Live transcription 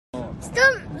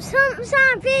Stumps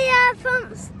and beer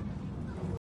pumps.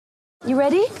 You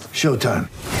ready? Showtime.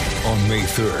 On May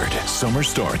 3rd, summer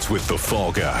starts with The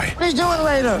Fall Guy. Let's do it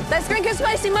later. Let's drink a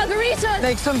spicy margarita.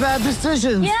 Make some bad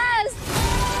decisions. Yes!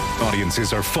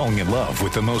 Audiences are falling in love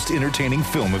with the most entertaining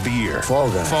film of the year.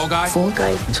 Fall Guy. Fall Guy? Fall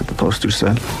guy. That's what the poster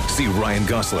said. See Ryan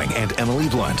Gosling and Emily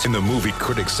Blunt in the movie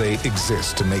critics say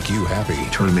exists to make you happy.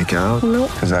 Trying to make it out?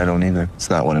 Nope. Because I don't either. It's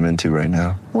not what I'm into right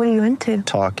now. What are you into?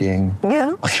 Talking.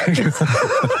 Yeah.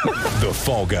 The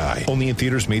Fall Guy. Only in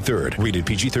theaters May 3rd. Rated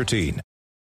PG-13.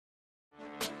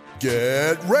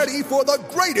 Get ready for the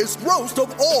greatest roast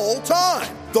of all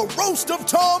time. The Roast of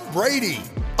Tom Brady.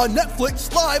 A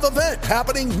Netflix live event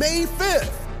happening May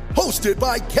 5th. Hosted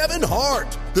by Kevin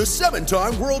Hart. The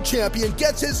 7-time world champion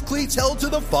gets his cleats held to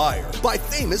the fire by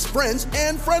famous friends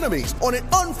and frenemies on an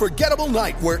unforgettable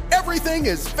night where everything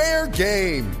is fair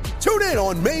game. Tune in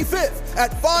on May 5th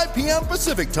at 5 p.m.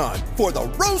 Pacific time for the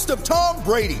Roast of Tom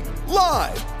Brady.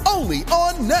 Live only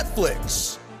on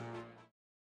Netflix.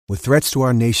 With threats to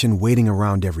our nation waiting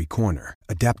around every corner,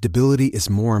 adaptability is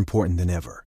more important than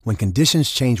ever. When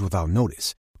conditions change without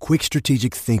notice, quick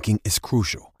strategic thinking is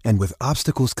crucial. And with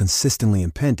obstacles consistently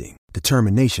impending,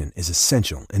 determination is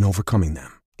essential in overcoming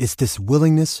them. It's this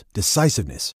willingness,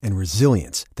 decisiveness, and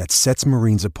resilience that sets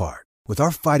Marines apart. With our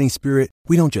fighting spirit,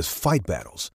 we don't just fight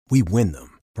battles, we win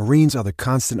them. Marines are the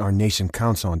constant our nation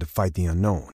counts on to fight the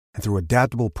unknown. And through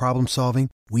adaptable problem solving,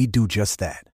 we do just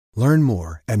that. Learn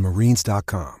more at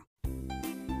marines.com.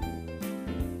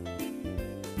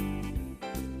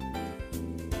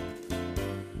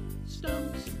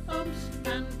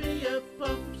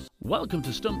 Welcome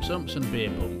to Stumps, Umps and Beer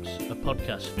Pumps, a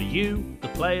podcast for you, the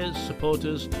players,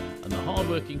 supporters and the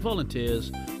hard-working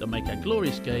volunteers that make our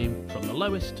glorious game from the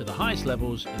lowest to the highest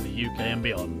levels in the UK and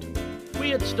beyond.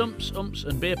 We at Stumps, Umps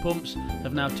and Beer Pumps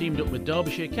have now teamed up with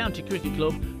Derbyshire County Cricket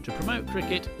Club to promote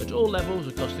cricket at all levels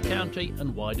across the county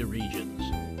and wider regions.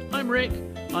 I'm Rick,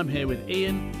 I'm here with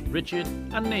Ian, Richard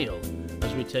and Neil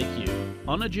as we take you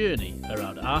on a journey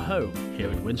around our home here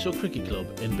at Winshill Cricket Club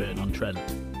in Burton-on-Trent.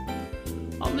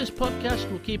 On this podcast,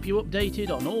 we'll keep you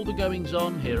updated on all the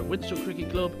goings-on here at Winshill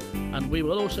Cricket Club, and we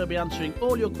will also be answering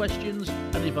all your questions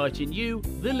and inviting you,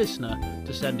 the listener,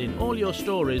 to send in all your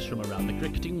stories from around the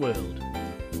cricketing world.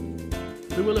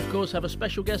 We will, of course, have a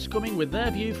special guest coming with their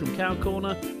view from Cow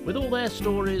Corner, with all their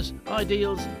stories,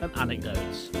 ideals and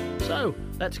anecdotes. So,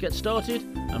 let's get started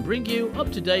and bring you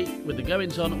up to date with the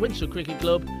goings-on at Winshill Cricket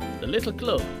Club, the little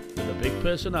club with a big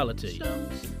personality.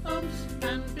 Stumps, umps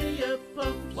and beer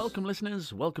pumps. Welcome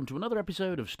listeners, welcome to another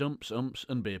episode of Stumps, Umps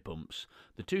and Beer Pumps.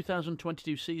 The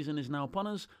 2022 season is now upon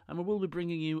us and we will be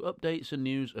bringing you updates and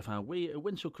news of how we at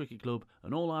Winshill Cricket Club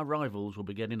and all our rivals will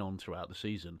be getting on throughout the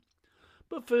season.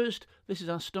 But first, this is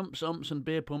our Stumps, Umps and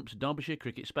Beer Pumps Derbyshire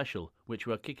Cricket Special, which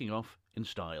we are kicking off in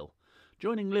style.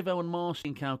 Joining Liv Owen Marsh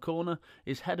in Cow Corner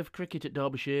is Head of Cricket at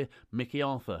Derbyshire, Mickey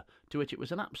Arthur, to which it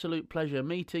was an absolute pleasure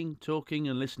meeting, talking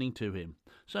and listening to him.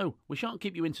 So, we shan't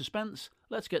keep you in suspense,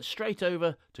 let's get straight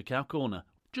over to Cow Corner.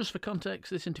 Just for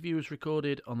context, this interview was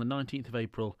recorded on the 19th of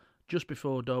April, just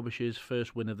before Derbyshire's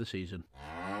first win of the season.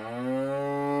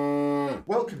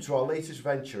 Welcome to our latest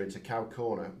venture into Cow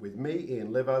Corner with me, Ian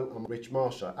Livo and Rich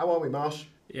Marsha. How are we, Marsh?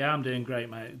 Yeah, I'm doing great,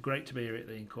 mate. Great to be here at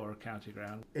the Incora County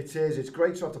Ground. It is. It's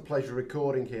great to have the pleasure of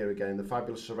recording here again in the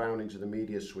fabulous surroundings of the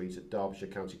media suite at Derbyshire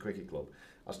County Cricket Club,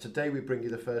 as today we bring you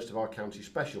the first of our county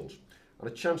specials and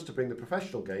a chance to bring the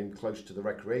professional game close to the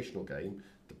recreational game,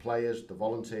 the players, the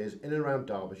volunteers in and around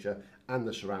Derbyshire and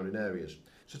the surrounding areas.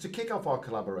 So to kick off our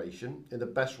collaboration in the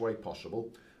best way possible,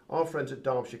 our friends at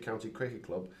Derbyshire County Cricket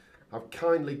Club have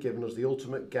kindly given us the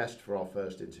ultimate guest for our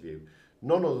first interview.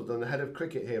 None other than the head of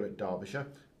cricket here at Derbyshire,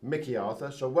 Mickey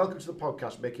Arthur. So welcome to the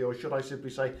podcast, Mickey, or should I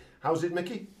simply say, how's it,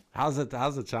 Mickey? How's it,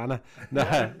 China?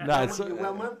 No, it's you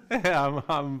well, man?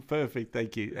 I'm perfect,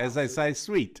 thank you. As they say,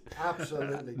 sweet.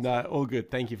 Absolutely. No, all good.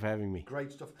 Thank you for having me.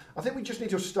 Great stuff. I think we just need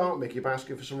to start, Mickey, by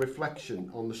asking for some reflection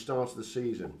on the start of the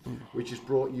season, which has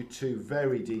brought you two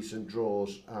very decent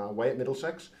draws away at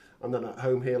Middlesex and then at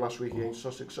home here last week against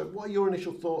Sussex. So what are your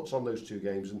initial thoughts on those two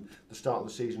games and the start of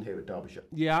the season here at Derbyshire?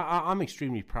 Yeah, I'm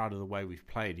extremely proud of the way we've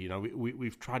played. You know,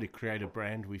 we've tried to create a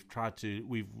brand. We've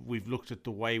looked at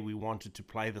the way we wanted to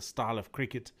play, the style of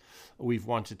cricket we've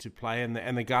wanted to play,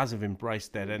 and the guys have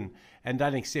embraced that and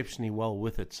done exceptionally well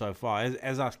with it so far.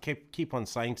 As I keep on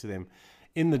saying to them,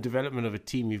 in the development of a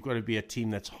team, you've got to be a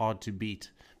team that's hard to beat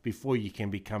before you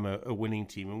can become a winning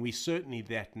team, and we're certainly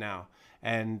that now.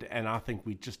 And I think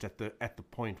we're just at the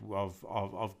point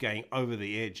of going over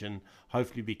the edge and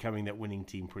hopefully becoming that winning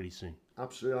team pretty soon.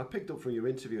 Absolutely. I picked up from your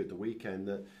interview at the weekend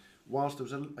that whilst there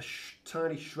was a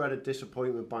tiny shred of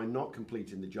disappointment by not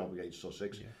completing the job against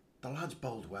Sussex, the lads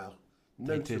bowled well.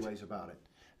 No two ways about it.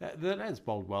 The lads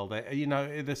bowled well.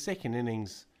 The second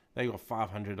innings, they got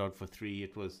 500 odd for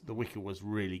 3. The wicket was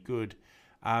really good.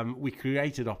 We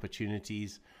created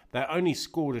opportunities. They only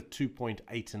scored at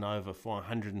 2.8 an over for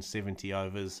 170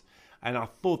 overs. And I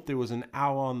thought there was an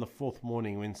hour on the fourth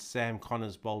morning when Sam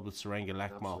Connors bowled with Saranga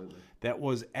Lakmal. That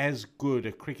was as good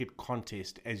a cricket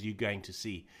contest as you're going to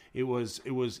see. It was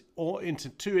all into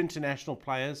 2 international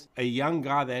players, a young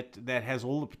guy that has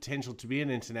all the potential to be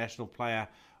an international player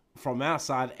from our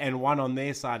side, and one on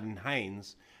their side in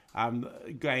Haynes,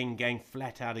 going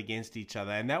flat out against each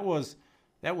other. And that was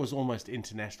almost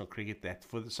international cricket.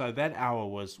 So that hour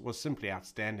was simply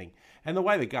outstanding. And the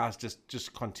way the guys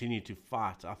just continued to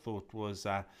fight, I thought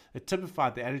it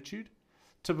typified the attitude,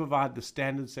 typified the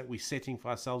standards that we're setting for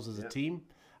ourselves as a team,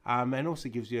 and also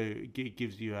gives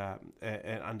you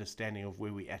an understanding of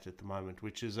where we're at the moment,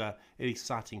 which is an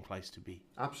exciting place to be.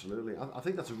 Absolutely. I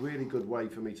think that's a really good way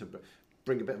for me to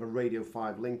bring a bit of a Radio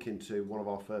 5 link into one of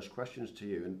our first questions to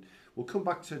you. And we'll come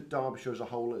back to Derbyshire as a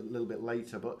whole a little bit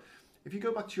later, but if you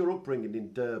go back to your upbringing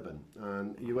in Durban,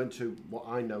 and you went to what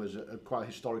I know is quite a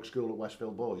historic school at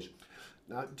Westfield Boys,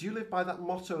 now, do you live by that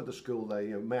motto of the school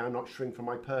there, may I not shrink from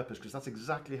my purpose? Because that's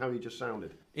exactly how you just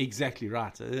sounded. Exactly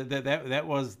right. That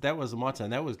was the motto,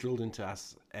 and that was drilled into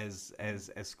us as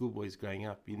schoolboys growing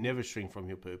up. You never shrink from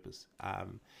your purpose.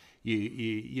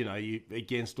 You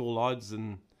against all odds,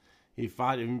 and you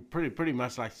fight him pretty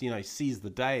much like seize the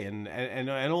day, and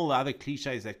all the other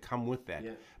cliches that come with that.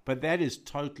 Yeah. But that was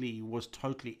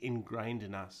totally ingrained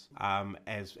in us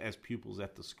as pupils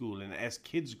at the school, and as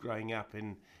kids growing up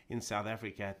in South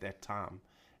Africa at that time.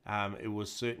 It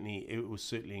was certainly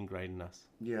ingrained in us.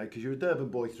 Yeah, because you're a Durban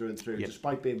boy through and through. Yep.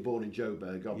 Despite being born in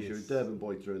Joburg, obviously Yes. you're a Durban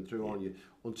boy through and through, aren't you?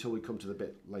 Until we come to the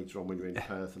bit later on when you're in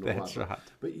Perth and all That's that. right.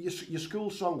 But your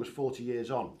school song was 40 Years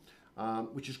On,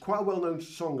 which is quite a well-known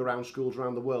song around schools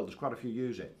around the world. There's quite a few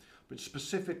use it. But it's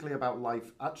specifically about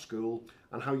life at school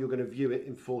and how you're going to view it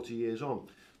in 40 years on.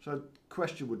 So the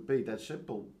question would be dead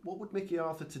simple. What would Mickey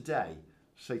Arthur today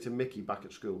say to Mickey back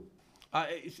at school?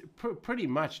 It's pretty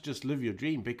much just live your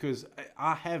dream, because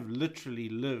I have literally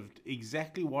lived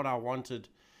exactly what I wanted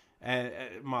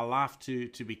my life to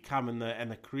become, and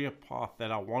the career path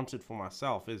that I wanted for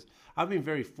myself. I've been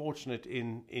very fortunate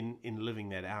in living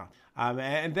that out,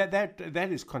 and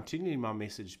that is continuing my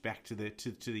message back to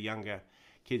the younger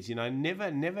kids.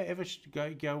 Never ever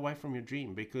go away from your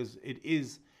dream, because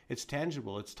it's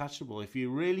tangible, it's touchable. If you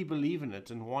really believe in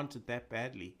it and want it that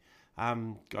badly,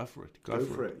 go for it. Go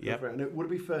for it. Yep. Go for it. And it would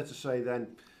be fair to say then,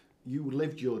 you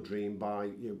lived your dream by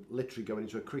literally going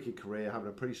into a cricket career, having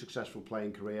a pretty successful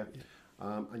playing career,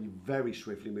 and you very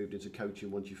swiftly moved into coaching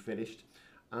once you finished.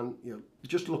 And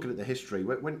just looking at the history,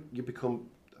 when you become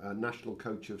national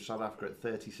coach of South Africa at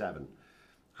 37,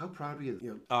 how proud were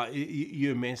you?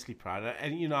 You're immensely proud.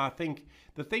 And, I think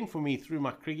the thing for me through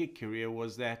my cricket career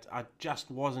was that I just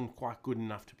wasn't quite good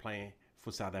enough to play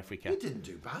for South Africa. You didn't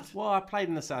do bad. Well, I played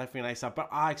in the South African A side, but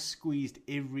I squeezed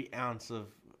every ounce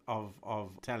of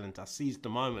talent. I seized the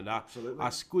moment. I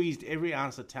squeezed every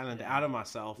ounce of talent out of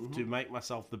myself to make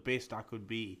myself the best I could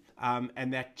be.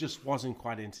 And that just wasn't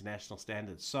quite international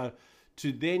standards. So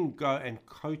to then go and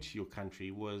coach your country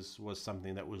was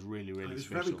something that was really, really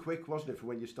special. It was very quick, wasn't it, for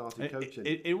when you started coaching?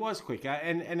 It was quick.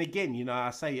 And again, I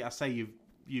say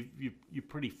you're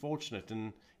pretty fortunate,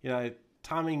 and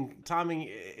timing.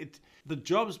 The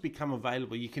jobs become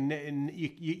available. You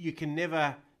can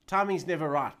never. Timing's never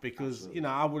right, because Absolutely.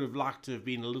 I would have liked to have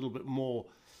been a little bit more,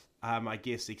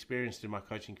 experienced in my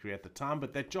coaching career at the time,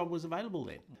 but that job was available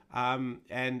then.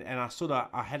 And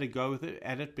I had to go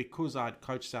at it because I'd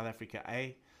coached South Africa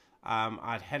A.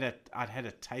 I'd had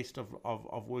a taste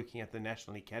of working at the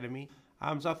National Academy.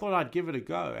 So I thought I'd give it a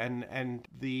go, and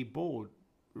the board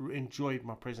enjoyed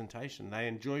my presentation. They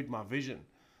enjoyed my vision.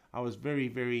 I was very,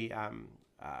 very I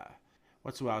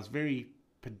was very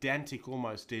pedantic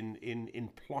almost in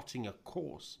plotting a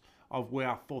course of where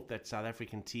I thought that South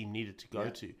African team needed to go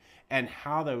to, and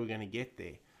how they were going to get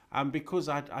there. Because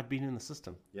I'd been in the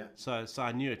system. Yeah. So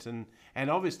I knew it, and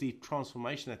obviously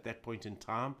transformation at that point in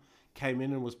time came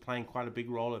in and was playing quite a big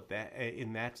role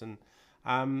in that, and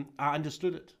I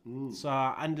understood it. So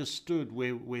I understood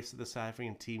where the South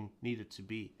African team needed to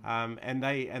be. And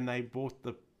they bought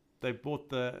the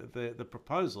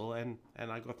proposal, and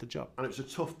I got the job. And it was a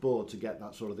tough board to get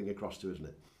that sort of thing across to, isn't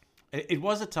it? It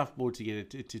was a tough board to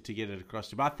get it across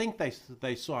to, but I think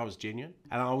they saw I was genuine,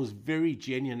 and I was very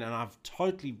genuine, and I've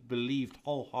totally believed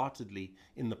wholeheartedly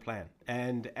in the plan,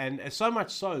 and so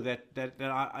much so that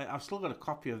I've still got a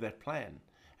copy of that plan,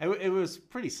 It was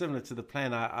pretty similar to the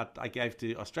plan I gave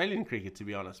to Australian cricket, to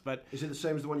be honest. But is it the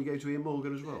same as the one you gave to Ian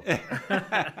Morgan as well?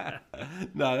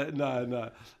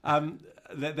 No.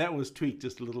 That was tweaked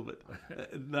just a little bit.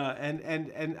 No,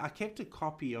 and I kept a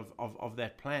copy of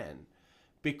that plan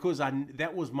because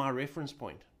that was my reference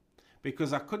point.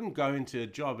 Because I couldn't go into a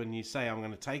job and you say, I'm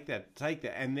going to take that,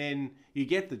 and then you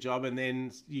get the job and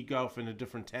then you go off in a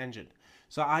different tangent.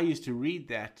 So I used to read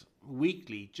that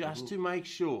weekly just to make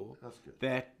sure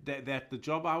that the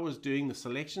job I was doing, the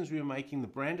selections we were making, the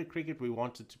brand of cricket we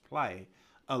wanted to play,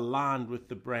 aligned with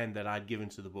the brand that I'd given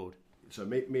to the board. So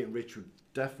me and Rich would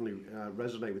definitely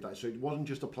resonate with that. So it wasn't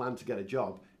just a plan to get a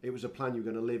job, it was a plan you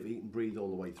were going to live, eat and breathe all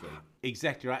the way through.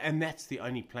 Exactly right, and that's the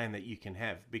only plan that you can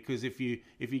have, because if you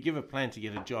give a plan to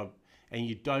get a job and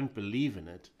you don't believe in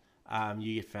it,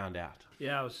 you get found out.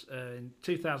 Yeah, I was in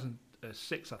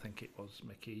 2006, I think it was,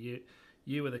 Mickey.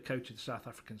 You were the coach of the South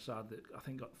African side that I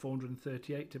think got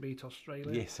 438 to beat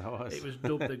Australia. Yes, I was. It was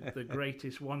dubbed the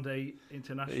greatest one-day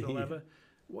international ever.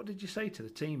 What did you say to the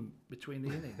team between the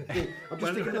innings? I'm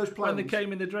just thinking those plans. When they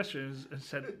came in the dressing room and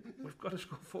said, "We've got to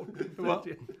score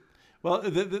 438." Well,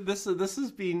 this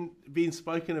has been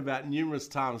spoken about numerous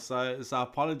times, so I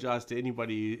apologise to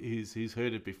anybody who's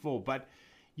heard it before. But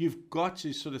you've got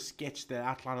to sort of sketch the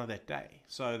outline of that day.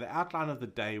 So the outline of the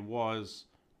day was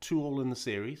 2-2 in the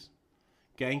series,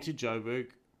 going to Joburg,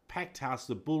 packed house,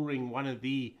 the Bullring,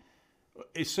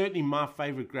 it's certainly my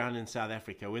favourite ground in South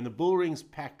Africa. When the Bullring's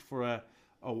packed for a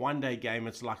one-day game,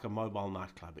 it's like a mobile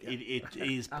nightclub. Yeah. It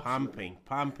is pumping.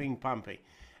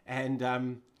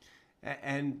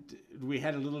 And we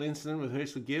had a little incident with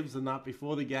Herschel Gibbs the night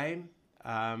before the game.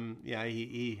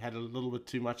 He had a little bit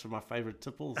too much of my favourite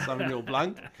tipple, Samuel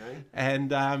Blanc. Okay.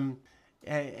 And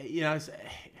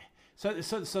so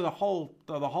the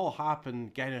whole hype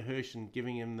and Gaynor Hirsch and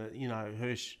giving him the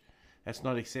Hirsch, that's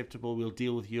not acceptable. We'll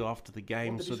deal with you after the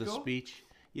game sort of speech.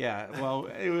 Yeah, well,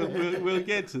 we'll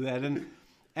get to that.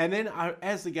 And then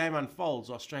as the game unfolds,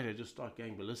 Australia just start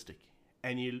going ballistic.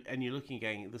 And you're looking,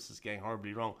 going, this is going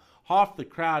horribly wrong. Half the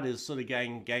crowd is sort of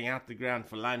going out the ground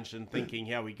for lunch and thinking,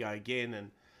 here we go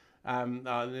again. And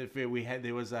we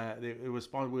were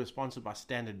sponsored by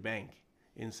Standard Bank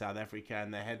in South Africa,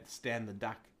 and they had Stan the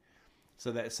Duck.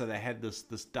 So they had this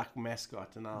duck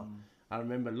mascot, and I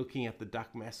remember looking at the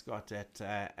duck mascot at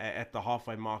the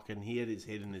halfway mark, and he had his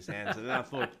head in his hands, and then I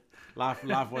thought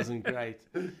life wasn't great.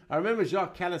 I remember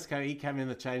Jacques Callis came in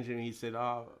the change room, and he said,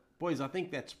 boys, I think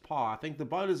that's par. I think the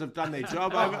bowlers have done their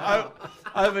job.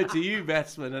 Over to you,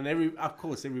 batsmen. And of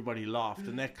course, everybody laughed,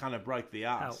 and that kind of broke the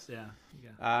ice. Yeah.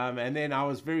 And then I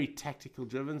was very tactical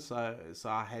driven, so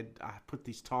I put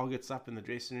these targets up in the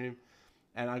dressing room,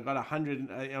 and I got 100.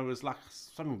 It was like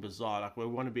something bizarre. Like we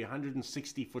want to be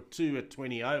 160 for 2 at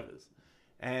 20 overs.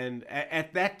 And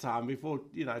at that time, before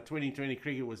 2020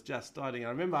 cricket was just starting, I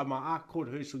remember I caught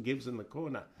Herschel Gibbs in the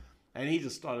corner. And he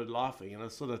just started laughing, and I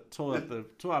sort of tore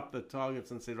up the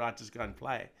targets and said, right, just go and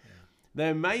play. Yeah.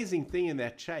 The amazing thing in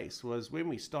that chase was when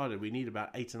we started, we need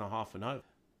about 8.5 and over.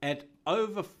 At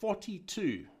over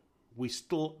 42, we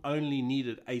still only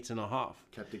needed 8.5.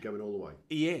 Kept it going all the way.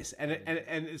 Yes,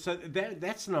 and so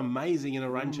that's an amazing in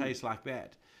a run chase like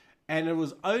that. And it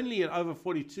was only at over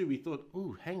 42 we thought,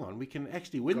 ooh, hang on, we can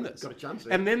actually win this. Got a chance.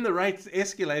 And then the rates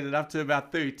escalated up to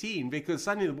about 13 because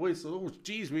suddenly the boys thought, oh,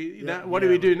 geez, what do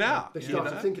we do now? They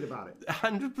started thinking about it.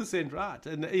 100% right.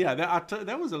 And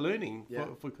that was a learning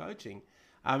for coaching.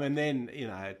 And then,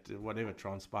 whatever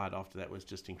transpired after that was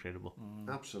just incredible.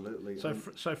 Absolutely.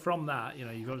 So from that,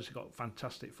 you've obviously got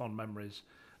fantastic fond memories.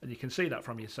 And you can see that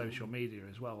from your social media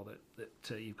as well,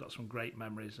 that you've got some great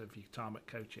memories of your time at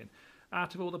coaching.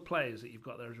 Out of all the players that you've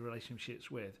got those relationships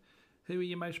with, who are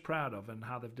you most proud of and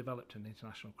how they've developed in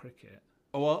international cricket?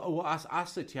 Well, I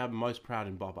said to you, I'm most proud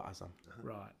in Babar Azam.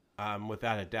 Right.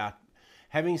 Without a doubt.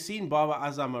 Having seen Babar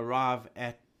Azam arrive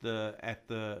at the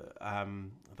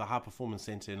High Performance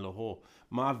Centre in Lahore,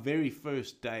 my very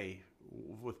first day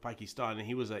with Pakistan, and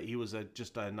he was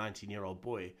just a 19-year-old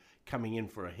boy coming in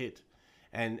for a hit.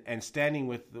 And standing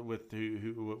with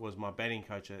who was my batting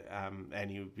coach,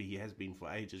 and he has been for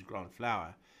ages, Grant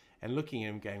Flower, and looking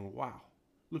at him going, wow,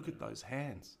 look at those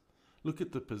hands. Look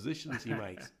at the positions he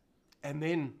makes. And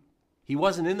then he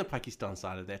wasn't in the Pakistan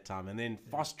side at that time, and then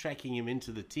fast-tracking him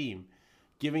into the team,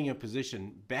 giving a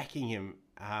position, backing him,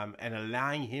 and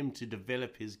allowing him to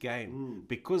develop his game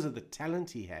because of the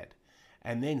talent he had,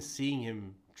 and then seeing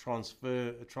him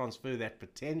transfer that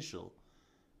potential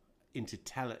into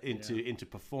talent, into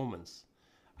performance,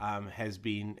 has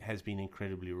been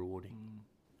incredibly rewarding.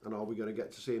 And are we going to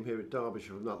get to see him here at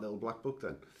Derbyshire from that little black book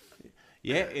then?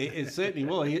 Yeah, it certainly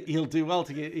will. He'll do well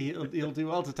to get. He'll do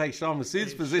well to take Sean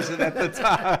Masood's position at the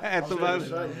time. At the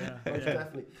moment, most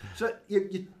definitely. So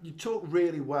you talk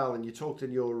really well, and you talked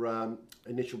in your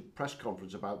initial press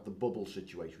conference about the bubble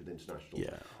situation with internationals.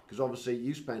 Yeah. Because obviously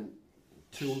you spent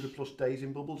 200 plus days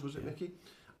in bubbles, was it, Mickey?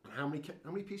 How many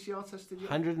PCR tests did you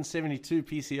have? 172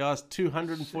 PCRs,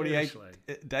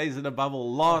 248 days in a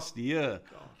bubble last year.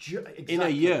 Exactly. In a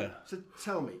year. So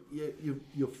tell me,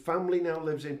 your family now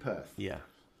lives in Perth. Yeah.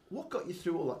 What got you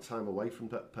through all that time away from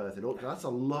Perth? That's a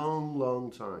long,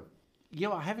 long time.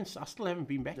 Yeah, I still haven't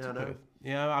been back to Perth.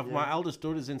 My eldest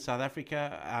daughter's in South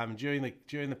Africa.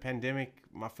 During the pandemic,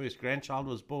 my first grandchild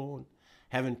was born.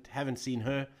 Haven't seen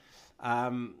her.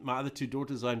 My other two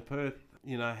daughters are in Perth.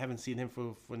 Haven't seen them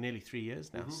for nearly 3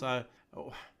 years now. So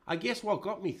I guess what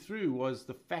got me through was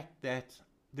the fact that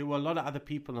there were a lot of other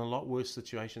people in a lot worse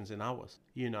situations than I was.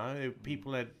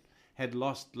 People had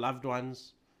lost loved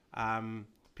ones.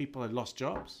 People had lost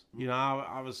jobs.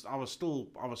 I was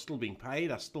still being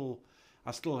paid. I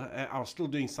was still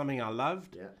doing something I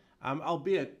loved. Yeah.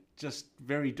 Albeit just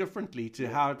very differently to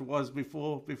how it was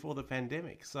before the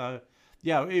pandemic. So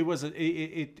yeah, it was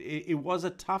a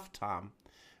tough time.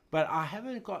 But I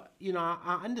haven't got,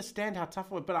 I understand how tough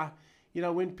it was. But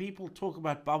when people talk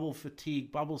about bubble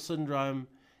fatigue, bubble syndrome,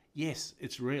 yes,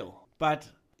 it's real. But,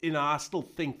 I still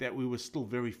think that we were still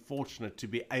very fortunate to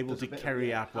be able to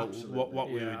carry out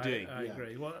what we were doing. I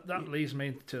agree. Well, that leads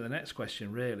me to the next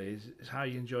question, really, is how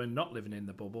you enjoy not living in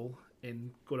the bubble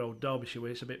in good old Derbyshire,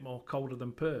 where it's a bit more colder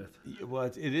than Perth. Well,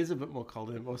 it is a bit more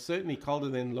colder. Well, certainly colder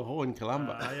than Lahore and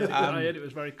Colombo. I heard it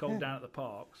was very cold down at the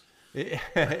parks.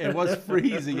 It was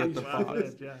freezing at the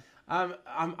parks. Yeah.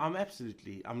 I'm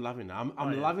loving it.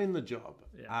 I'm loving the job.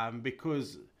 Yeah.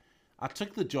 Because I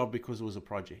took the job because it was a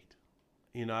project.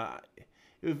 It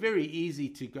was very easy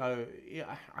to go.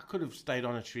 I could have stayed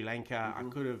on at Sri Lanka. Mm-hmm.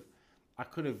 I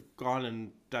could have gone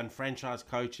and done franchise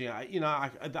coaching. I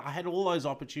had all those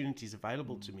opportunities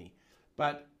available to me.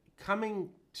 But coming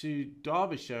to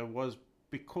Derbyshire was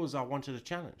because I wanted a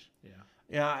challenge. Yeah.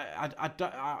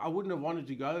 I wouldn't have wanted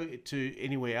to go to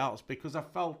anywhere else because I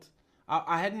felt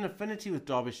I had an affinity with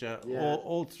Derbyshire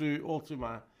all through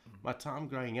my time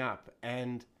growing up,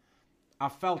 and I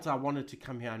felt I wanted to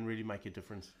come here and really make a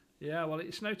difference. Yeah, well,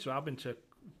 it's noticeable. I've been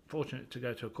fortunate to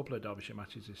go to a couple of Derbyshire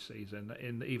matches this season,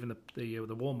 in even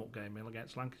the warm-up game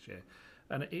against Lancashire,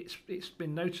 and it's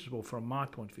been noticeable from my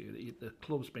point of view that the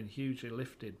club's been hugely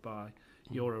lifted by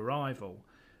your arrival.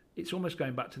 It's almost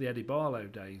going back to the Eddie Barlow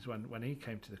days when he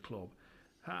came to the club.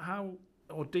 How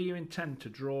or do you intend to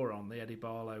draw on the Eddie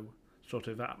Barlow sort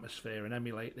of atmosphere and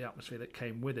emulate the atmosphere that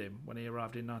came with him when he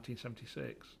arrived in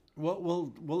 1976?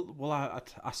 Well,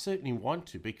 I certainly want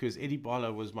to, because Eddie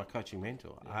Barlow was my coaching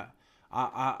mentor. Yeah.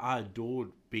 I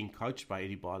adored being coached by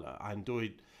Eddie Barlow. I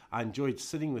enjoyed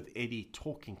sitting with Eddie,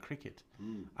 talking cricket,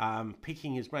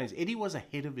 picking his brains. Eddie was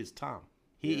ahead of his time.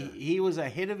 He was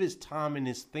ahead of his time in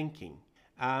his thinking.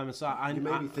 You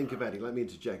made me think of Eddie. Let me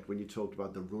interject when you talked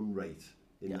about the run rate.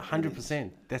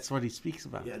 100%. That's what he speaks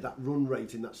about. Yeah, that run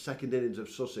rate in that second innings of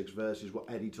Sussex versus what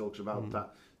Eddie talks about.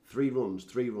 That three runs.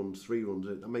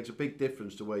 That makes a big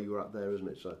difference to where you were at there, isn't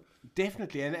it? So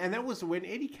definitely, and that was when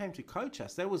Eddie came to coach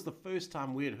us. That was the first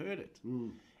time we had heard it,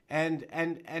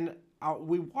 and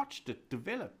we watched it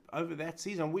develop over that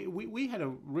season. We had a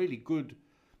really good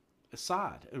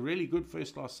side, a really good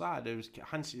first class side. It was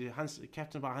captained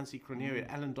by Hansie Cronje,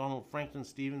 Alan Donald, Franklin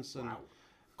Stevenson,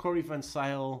 Corey Van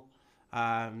Sale,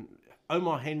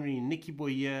 Omar Henry, Nicky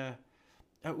Boyer.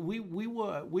 We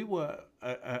were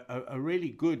a really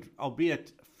good,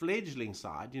 albeit fledgling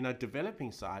side,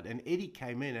 developing side. And Eddie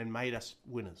came in and made us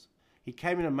winners. He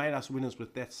came in and made us winners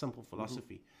with that simple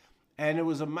philosophy. And it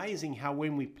was amazing how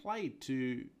when we played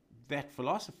to that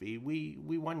philosophy, we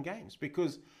won games,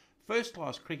 because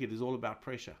first-class cricket is all about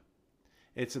pressure.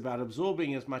 It's about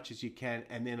absorbing as much as you can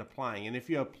and then applying. And if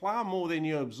you apply more than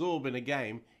you absorb in a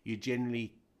game, you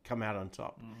generally come out on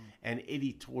top. And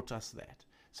Eddie taught us that.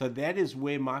 So that is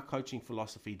where my coaching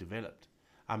philosophy developed,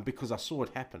 because I saw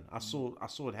it happen. I saw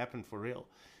it happen for real.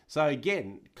 So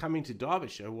again, coming to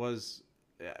Derbyshire was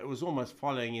almost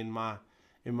following in my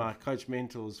coach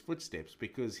mentor's footsteps,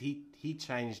 because he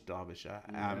changed Derbyshire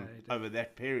over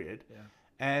that period. Yeah.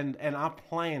 And I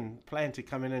plan to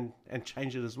come in and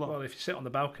change it as well. Well, if you sit on the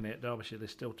balcony at Derbyshire, they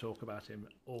still talk about him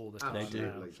all the time. They do.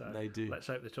 Now, so they do. Let's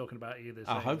hope they're talking about you this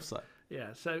I hope so.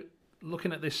 Yeah. So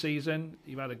looking at this season,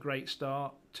 you've had a great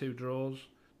start, 2 draws,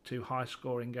 2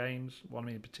 high-scoring games, one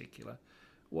in particular.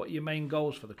 What are your main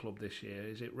goals for the club this year?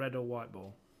 Is it red or white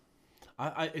ball?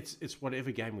 It's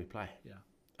whatever game we play. Yeah.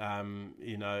 I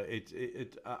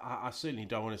certainly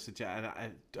don't want to sit here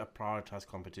and prioritise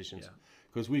competitions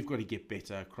because we've got to get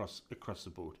better across the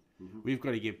board. We've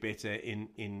got to get better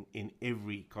in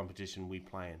every competition we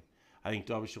play in. I think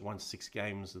Derbyshire won 6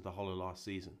 games of the whole of last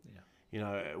season.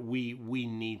 We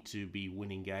need to be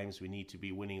winning games. We need to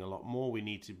be winning a lot more. We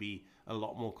need to be a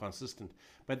lot more consistent.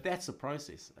 But that's a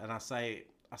process, and I say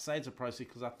it's a process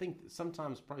because I think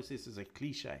sometimes process is a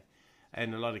cliche,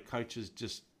 and a lot of coaches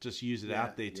just use it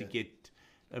out there to get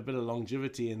a bit of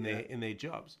longevity in their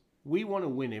jobs. We want to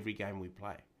win every game we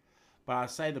play, but I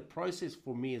say the process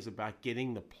for me is about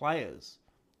getting the players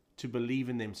to believe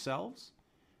in themselves,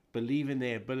 believe in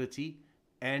their ability,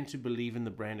 and to believe in the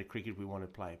brand of cricket we want to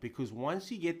play. Because once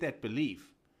you get that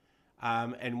belief,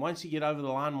 and once you get over the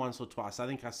line once or twice, I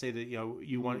think I said that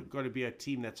you got to be a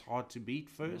team that's hard to beat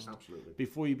first,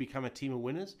 before you become a team of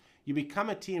winners. You become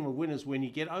a team of winners when you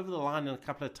get over the line in a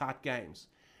couple of tight games,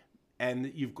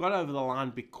 and you've got over the line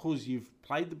because you've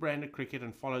played the brand of cricket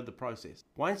and followed the process.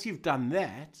 Once you've done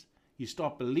that, you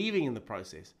start believing in the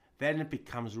process. Then it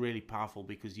becomes really powerful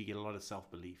because you get a lot of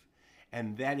self-belief.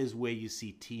 And that is where you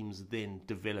see teams then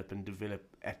develop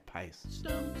at pace.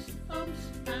 Stumps,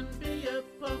 umps, and beer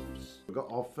pumps. We've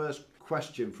got our first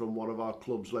question from one of our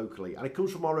clubs locally, and it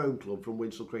comes from our own club, from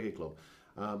Winshill Cricket Club.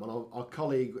 And our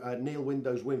colleague, Neil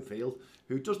Windows Winfield,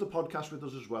 who does the podcast with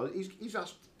us as well, he's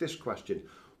asked this question.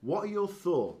 What are your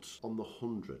thoughts on the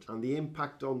 100 and the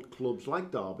impact on clubs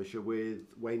like Derbyshire with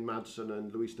Wayne Madsen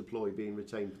and Louis Deploy being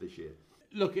retained for this year?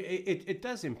 Look, it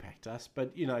does impact us,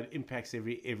 but it impacts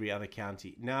every other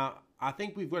county. Now, I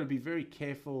think we've got to be very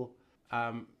careful.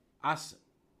 Us,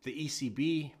 the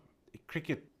ECB,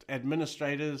 cricket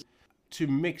administrators, to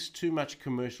mix too much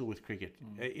commercial with cricket.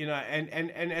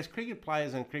 And as cricket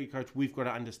players and cricket coach, we've got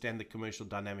to understand the commercial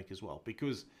dynamic as well,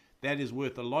 because that is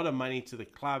worth a lot of money to the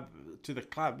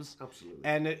clubs. Absolutely.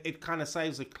 And it kind of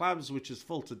saves the clubs, which is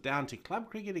filtered down to club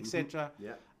cricket, etc.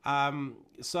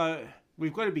 So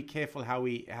we've got to be careful how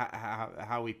we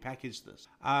package this.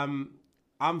 I'm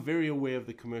very aware of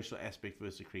the commercial aspect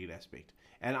versus the cricket aspect,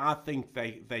 and I think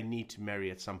they need to marry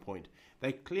at some point.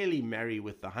 They clearly marry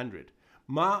with the 100.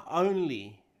 My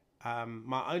only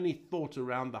thought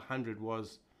around the 100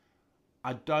 was,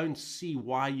 I don't see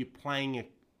why you're playing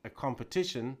a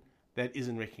competition that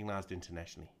isn't recognised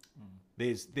internationally.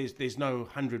 There's no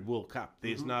 100 World Cup.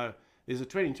 There's a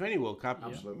 2020 World Cup.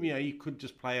 Absolutely. You could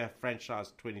just play a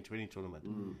franchise 2020 tournament.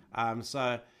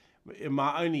 So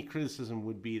my only criticism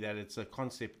would be that it's a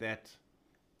concept that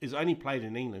is only played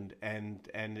in England and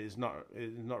is not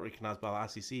recognised by the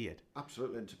ICC yet.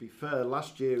 Absolutely, and to be fair,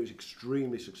 last year it was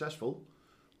extremely successful,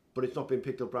 but it's not been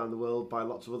picked up around the world by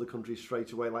lots of other countries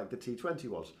straight away like the T20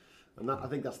 was. And I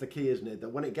think that's the key, isn't it? That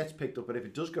when it gets picked up, and if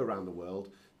it does go around the world,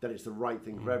 then it's the right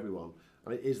thing for everyone.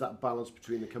 And it is that balance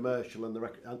between the commercial and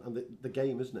the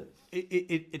game, isn't it?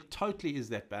 It totally is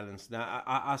that balance. Now,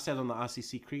 I sat on the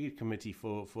ICC cricket committee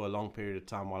for a long period of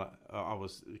time while I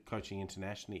was coaching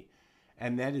internationally,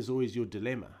 and that is always your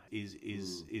dilemma: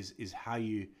 is how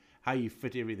you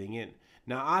fit everything in.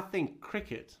 Now, I think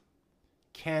cricket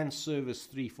can service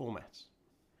 3 formats.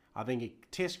 I think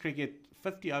Test cricket,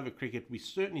 50-over cricket, we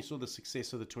certainly saw the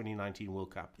success of the 2019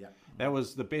 World Cup. Yeah. That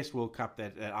was the best World Cup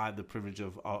that I had the privilege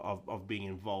of being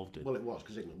involved in. Well, it was,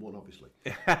 because England won, obviously.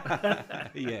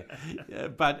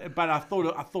 But I thought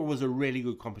it was a really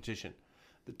good competition.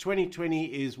 The 2020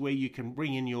 is where you can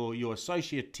bring in your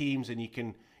associate teams, and you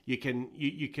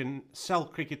can sell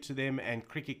cricket to them, and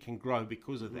cricket can grow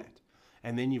because of that.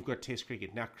 And then you've got Test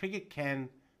cricket. Now, cricket can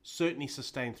certainly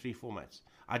sustain 3 formats.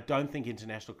 I don't think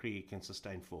international cricket can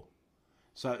sustain 4.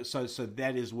 So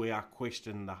that is where I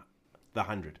question the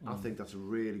 100. I think that's a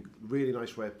really, really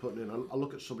nice way of putting it. I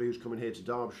look at somebody who's coming here to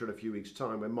Derbyshire in a few weeks'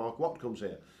 time when Mark Watt comes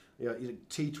here. He's a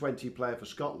T20 player for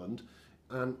Scotland,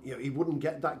 and he wouldn't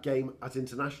get that game at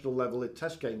international level at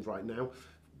Test games right now,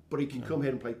 but he can come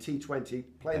here and play T20,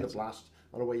 play in the Blast,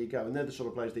 and away you go. And they're the sort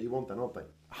of players that you want then, aren't they?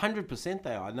 100%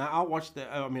 they are. Now, I watched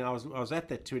I was at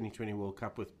that 2020 World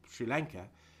Cup with Sri Lanka,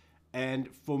 and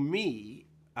for me,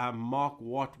 Mark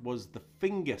Watt was the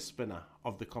finger spinner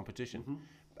of the competition.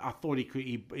 I thought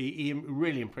he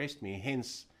really impressed me,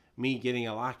 hence me getting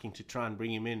a liking to try and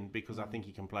bring him in, because I think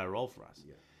he can play a role for us.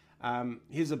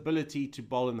 His ability to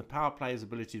bowl in the power play, his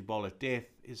ability to bowl at death,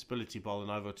 his ability to bowl an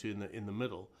over 2 in the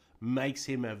middle makes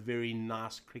him a very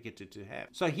nice cricketer to have.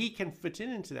 So he can fit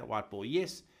into that white ball.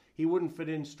 Yes, he wouldn't fit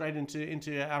in straight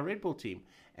into our red ball team.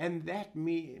 And that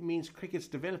means cricket's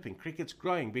developing, cricket's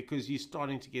growing, because you're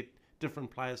starting to get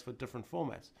different players for different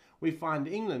formats. We find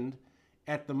England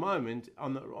at the moment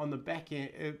on the back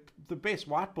end, the best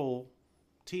white ball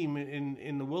team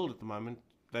in the world at the moment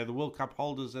They're the World Cup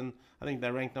holders, and I think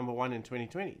they ranked number 1 in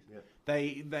 2020. Yeah.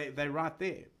 They're right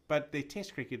there. But their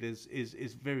Test cricket is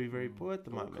very, very poor at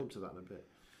the moment. We'll come to that in a bit.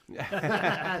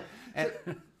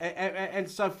 and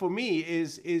so for me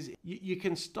is you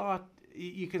can start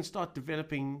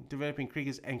developing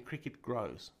cricketers, and cricket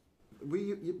grows.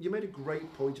 You made a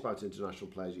great point about international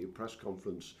players at your press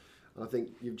conference, and I think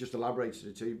you've just elaborated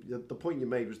it too. The point you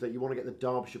made was that you want to get the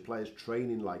Derbyshire players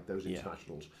training like those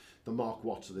internationals, the Mark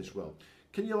Watts of this world.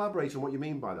 Can you elaborate on what you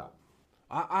mean by that?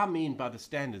 I mean by the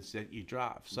standards that you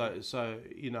drive. So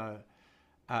you know,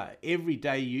 every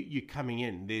day you're coming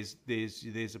in, there's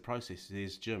a process.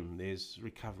 There's gym, there's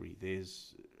recovery,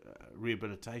 there's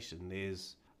rehabilitation,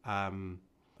 there's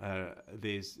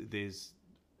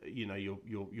you know,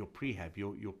 your prehab,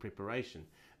 your preparation.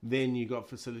 Then you got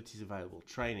facilities available,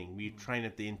 training. You train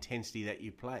at the intensity that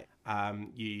you play.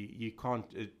 You can't,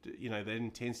 you know, the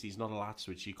intensity is not a light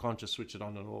switch. You can't just switch it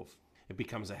on and off. It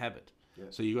becomes a habit. Yeah.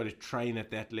 So you got to train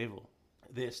at that level.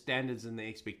 There's standards and the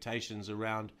expectations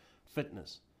around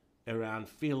fitness, around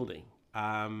fielding.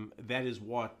 That is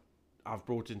what I've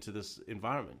brought into this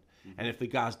environment. Mm-hmm. And if the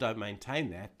guys don't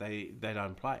maintain that, they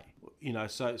don't play. You know,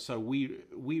 so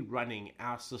we running,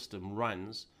 our system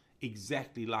runs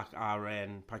exactly like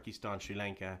Iran, Pakistan, Sri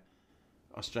Lanka,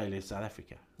 Australia, South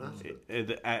Africa.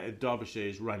 Derbyshire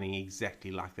is running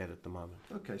exactly like that at the moment.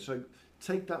 Okay, so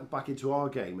take that back into our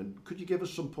game, and could you give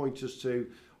us some pointers to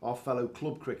our fellow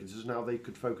club cricketers and how they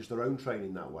could focus their own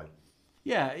training that way?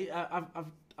 Yeah,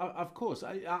 of course.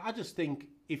 I just think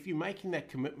if you're making that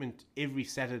commitment every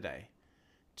Saturday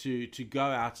to go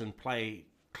out and play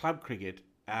club cricket,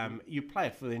 you play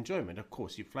it for the enjoyment. Of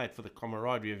course, you play it for the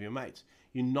camaraderie of your mates.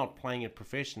 You're not playing it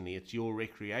professionally. It's your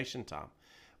recreation time.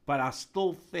 But I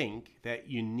still think that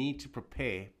you need to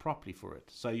prepare properly for it.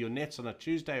 So your net's on a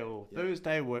Tuesday or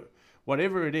Thursday,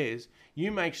 whatever it is,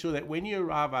 you make sure that when you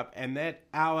arrive up and that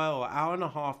hour or hour and a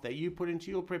half that you put into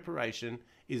your preparation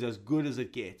is as good as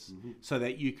it gets, so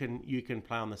that you can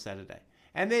play on the Saturday.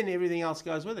 And then everything else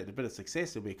goes with it. A bit of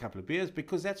success, there'll be a couple of beers,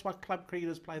 because that's why club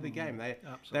cricketers play the game.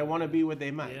 They want to be with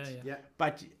their mates. Yeah.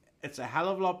 But it's a hell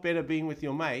of a lot better being with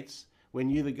your mates when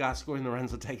you're the guy scoring the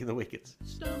runs or taking the wickets.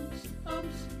 Stumps,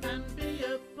 umps, and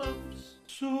beer bumps.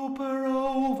 Super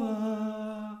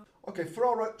over. Okay, for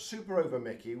our Super Over,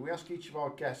 Mickey, we ask each of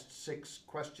our guests 6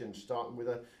 questions, starting with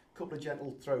a couple of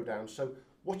gentle throwdowns. So,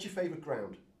 what's your favourite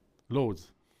ground?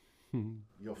 Lords.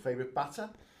 Your favourite batter?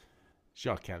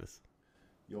 Jacques Kallis.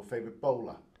 Your favourite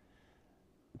bowler?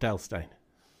 Dale Steyn.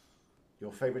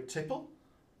 Your favourite tipple?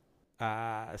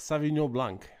 Sauvignon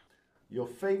Blanc. Your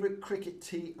favourite cricket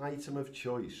tea item of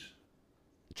choice?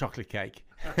 Chocolate cake.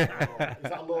 Is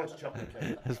that Lord's chocolate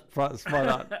cake? Spot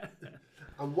on.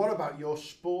 And what about your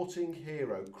sporting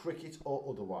hero, cricket or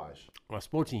otherwise? My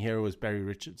sporting hero was Barry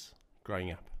Richards,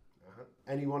 growing up.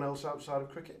 Anyone else outside of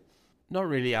cricket? Not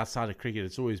really outside of cricket.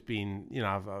 It's always been, you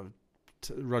know,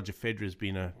 Roger Federer's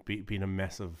been a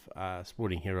massive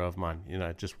sporting hero of mine. You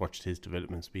know, just watched his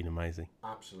development. It's been amazing.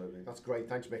 Absolutely. That's great.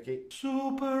 Thanks, Mickey.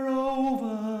 Super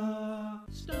over.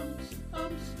 Stumps,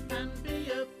 umps, and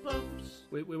beer bumps.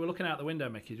 We were looking out the window,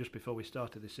 Mickey, just before we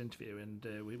started this interview, and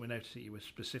we noticed that you were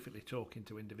specifically talking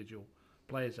to individual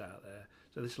players out there.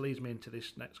 So this leads me into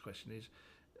this next question: is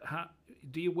how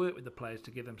do you work with the players to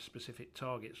give them specific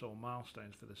targets or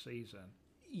milestones for the season?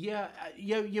 Yeah,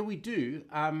 we do.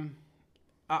 I'm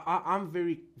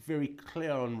very, very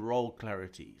clear on role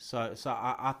clarity. So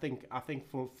I think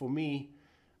for me,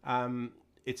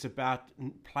 it's about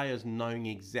players knowing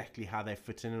exactly how they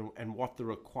fit in and what the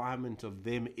requirement of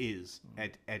them is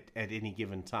at any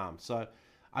given time. So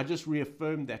I just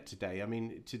reaffirmed that today. I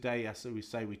mean, today, as we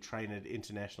say, we train at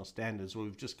international standards.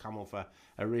 We've just come off a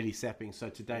really sapping. So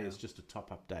today is just a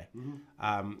top-up day.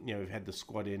 Mm-hmm. You know, we've had the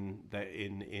squad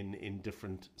in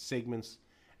different segments.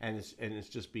 And it's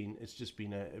just been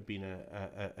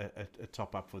a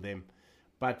top up for them,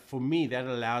 but for me that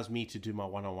allows me to do my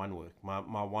one-on-one work, my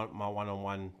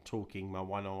one-on-one talking, my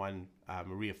one-on-one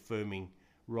reaffirming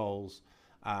roles,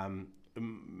 having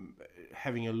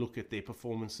a look at their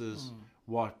performances,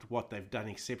 what they've done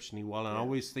exceptionally well, and I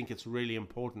always think it's really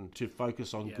important to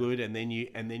focus on good, and then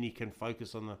you can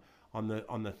focus on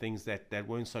the things that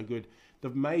weren't so good. The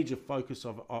major focus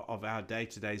of our day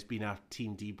today has been our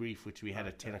team debrief, which we had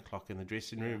at 10 o'clock in the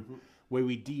dressing room, where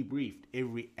we debriefed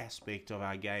every aspect of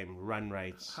our game, run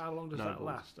rates. How long does that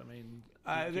last? I mean,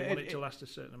 do you want it to last a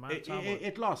certain amount of time?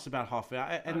 It lasts about half an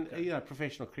hour. And, you know,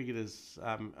 professional cricketers,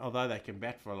 although they can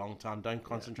bat for a long time, don't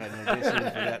concentrate on the dressing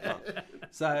room for that long.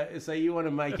 So you want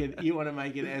to make it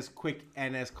as quick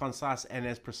and as concise and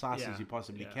as precise as you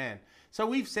possibly can. So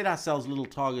we've set ourselves little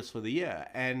targets for the year,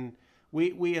 and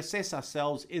we assess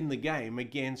ourselves in the game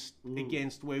against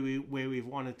where we've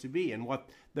wanted to be and what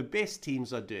the best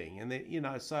teams are doing, and then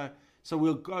so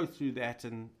we'll go through that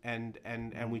and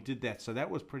we did that. So that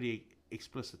was pretty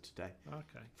explicit today.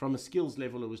 Okay. From a skills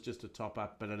level, it was just a top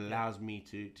up, but it allows me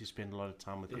to spend a lot of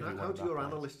time with everyone. How do your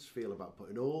analysts feel about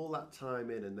putting all that time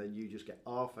in and then you just get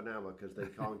half an hour because they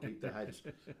can't keep their heads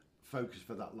focused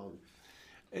for that long?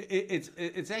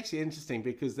 It's actually interesting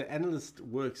because the analyst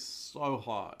works so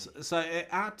hard. So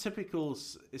our typical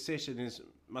session is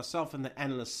myself and the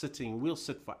analyst sitting. We'll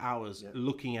sit for hours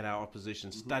looking at our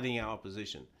opposition, studying our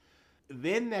opposition.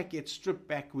 Then that gets stripped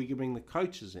back. We can bring the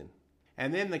coaches in.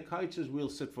 And then the coaches will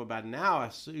sit for about an hour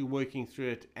working through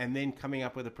it and then coming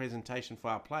up with a presentation for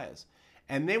our players.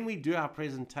 And then we do our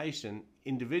presentation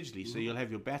individually. So you'll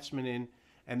have your batsmen in,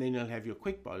 and then you'll have your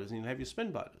quick bowlers, and you'll have your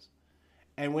spin bowlers.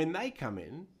 And when they come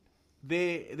in,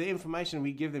 the information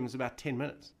we give them is about 10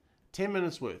 minutes. 10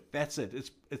 minutes worth. That's it.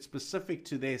 It's specific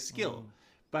to their skill.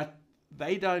 But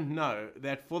they don't know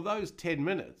that for those 10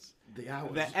 minutes, the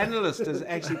analyst has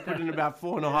actually put in about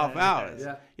 4.5 hours.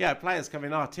 Yeah, players come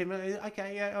in, 10 minutes,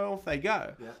 okay, off they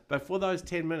go. Yeah. But for those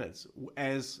 10 minutes,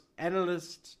 as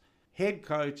analysts, head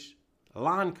coach,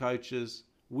 line coaches,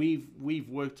 we've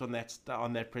worked on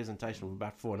that presentation for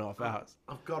about 4.5 hours.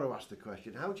 I've got to ask the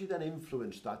question, how do you then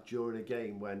influence that during a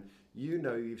game when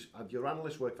you've had your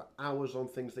analysts work for hours on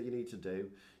things that you need to do,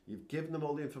 you've given them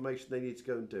all the information they need to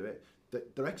go and do it,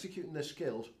 they're executing their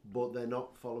skills, but they're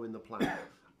not following the plan.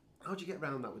 How do you get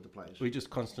around that with the players? We just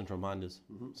constant reminders.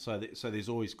 So there's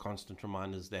always constant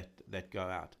reminders that go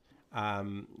out.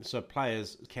 So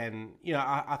players can,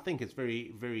 I think it's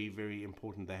very, very, very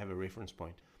important they have a reference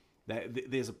point.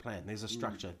 There's a plan, there's a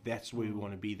structure. That's where we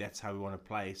want to be, that's how we want to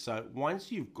play. So once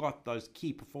you've got those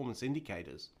key performance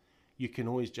indicators, you can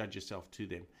always judge yourself to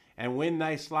them. And when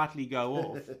they slightly go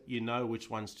off, you know which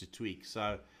ones to tweak.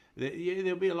 So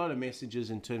there'll be a lot of messages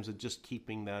in terms of just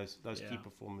keeping those key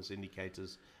performance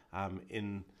indicators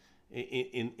in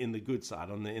the good side,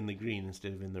 in the green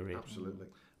instead of in the red. Absolutely.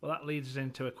 Well, that leads us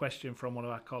into a question from one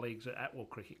of our colleagues at Etwall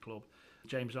Cricket Club,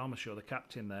 James Armishaw, the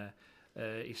captain there.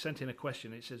 He sent in a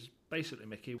question. It says, basically,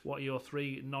 Mickey, what are your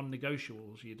 3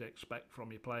 non-negotiables you'd expect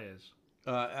from your players?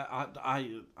 I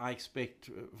expect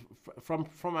from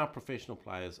our professional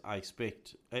players, I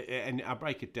expect, and I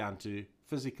break it down to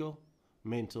physical,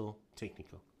 mental,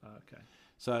 technical. Okay.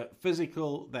 So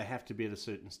physical, they have to be at a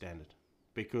certain standard,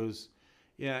 because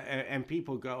and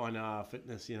people go on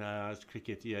fitness, it's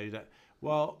cricket,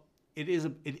 well, it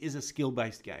is a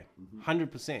skill-based game,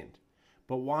 100%.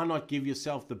 But why not give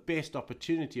yourself the best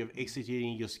opportunity of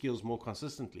executing your skills more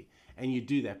consistently? And you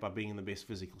do that by being in the best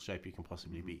physical shape you can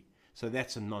possibly be. So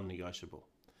that's a non-negotiable.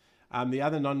 The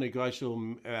other non-negotiable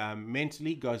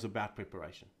mentally goes about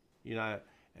preparation.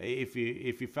 If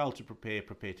you fail to prepare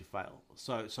to fail.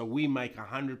 So we make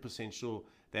 100% sure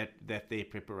that their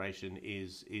preparation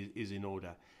is in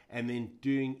order, and then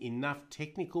doing enough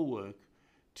technical work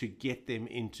to get them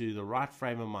into the right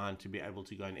frame of mind to be able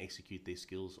to go and execute their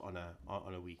skills on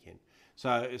a weekend.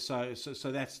 So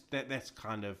that's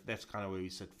kind of where we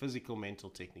sit: physical, mental,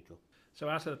 technical. So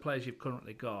out of the players you've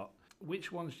currently got,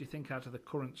 which ones do you think out of the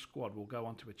current squad will go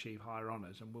on to achieve higher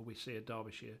honours, and will we see a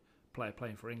Derbyshire player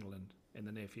playing for England in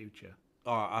the near future?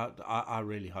 I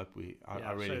really hope we.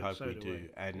 I really hope we do.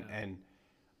 And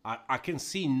I can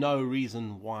see no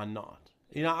reason why not.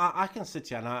 I can sit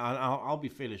here and I'll be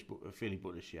fairly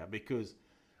bullish here, because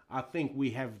I think we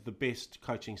have the best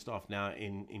coaching staff now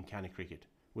in county cricket,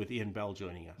 with Ian Bell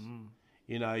joining us.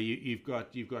 You've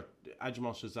got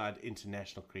Ajmal Shahzad,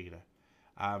 international cricketer.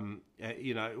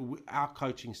 Our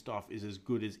coaching staff is as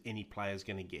good as any player's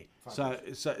going to get.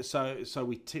 So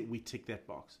we tick that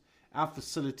box. Our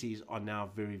facilities are now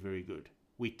very, very good.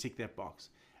 We tick that box.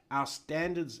 Our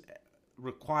standards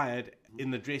required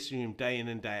in the dressing room day in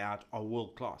and day out are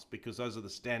world class, because those are the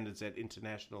standards that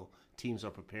international teams are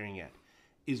preparing at,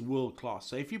 is world class.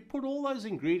 So if you put all those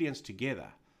ingredients together,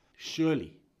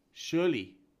 surely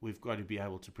we've got to be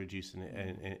able to produce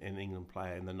an England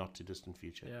player in the not too distant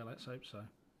future. Yeah, let's hope so.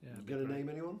 Yeah, you going to name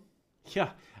anyone? Yeah,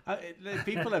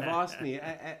 people have asked me.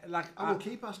 I will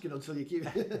keep asking until you keep.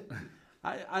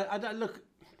 I don't look.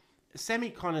 Sammy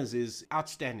Connors is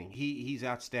outstanding. He's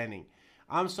outstanding.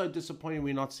 I'm so disappointed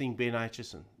we're not seeing Ben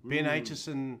Aitchison. Ben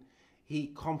Aitchison, he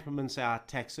complements our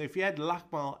attack. So if you had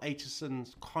Lakmal,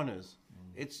 Aitchison, Connors,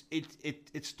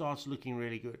 it starts looking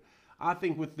really good. I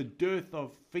think with the dearth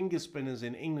of finger spinners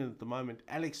in England at the moment,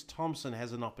 Alex Thompson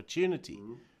has an opportunity.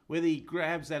 Whether he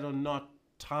grabs that or not,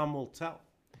 time will tell.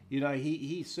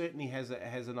 He certainly has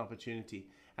an opportunity.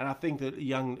 And I think that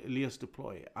young Elias de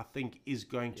Plooy, I think, is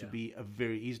going to be a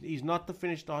very... He's not the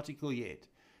finished article yet,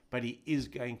 but he is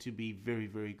going to be very,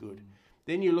 very good.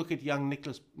 Then you look at young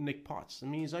Nick Potts. I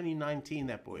mean, he's only 19,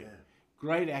 that boy. Yeah.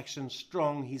 Great action,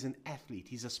 strong. He's an athlete.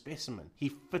 He's a specimen. He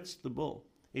fits the bill.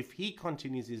 If he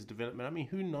continues his development, I mean,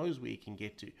 who knows where he can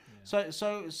get to? Yeah.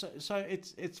 So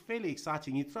it's fairly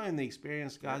exciting. You throw in the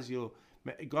experienced guys, your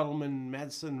Gottleman,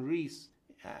 Madsen, Reese,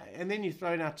 and then you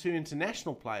throw in our 2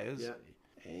 international players. Yeah.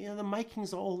 You know, the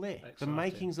makings are all there. Exciting. The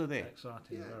makings are there.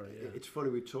 Exciting. Yeah. It's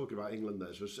funny we're talking about England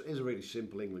there, so it's a really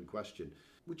simple England question.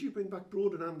 Would you bring back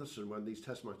Broad and Anderson when these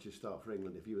Test matches start for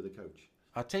England if you were the coach?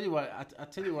 I tell you what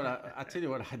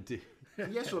I'd do.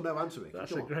 Yes or no, answer it.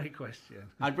 That's a great question.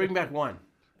 I'd bring back one.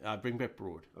 I'd bring back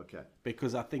Broad. Okay.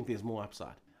 Because I think there's more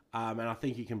upside, and I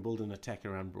think you can build an attack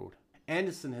around Broad.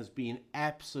 Anderson has been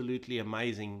absolutely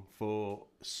amazing for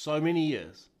so many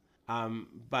years.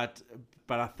 But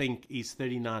I think he's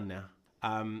 39 now.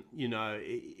 You know,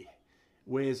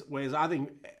 whereas I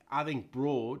think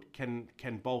Broad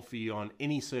can bowl for you on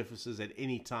any surfaces at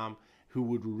any time, who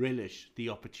would relish the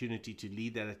opportunity to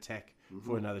lead that attack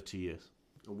for another 2 years.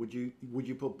 And would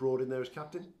you put Broad in there as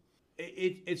captain?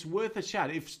 It's worth a shout.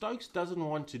 If Stokes doesn't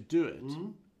want to do it,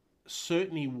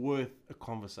 certainly worth a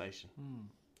conversation.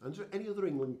 And is there any other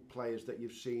England players that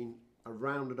you've seen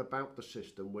around and about the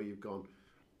system where you've gone,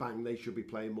 bang, they should be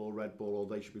playing more red ball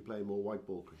or they should be playing more white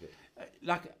ball cricket?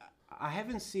 I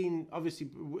haven't seen, obviously,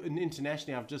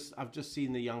 internationally. I've just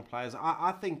seen the young players.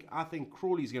 I think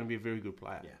Crawley's going to be a very good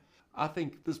player. Yeah. I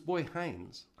think this boy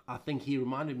Haynes, I think he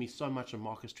reminded me so much of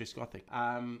Marcus Trescothick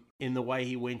in the way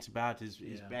he went about his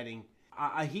batting.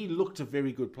 He looked a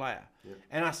very good player. Yeah.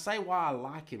 And I say why I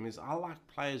like him is I like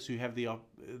players who have the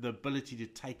ability to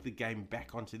take the game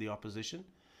back onto the opposition.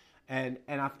 And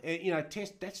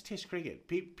that's Test cricket.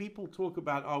 People talk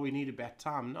about, we need a bat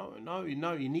time. No,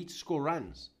 you need to score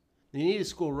runs. You need to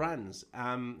score runs,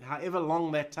 however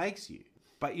long that takes you.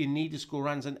 But you need to score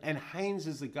runs. And Haynes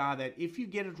is the guy that if you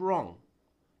get it wrong,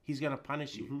 he's going to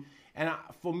punish you. And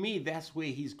for me, that's where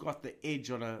he's got the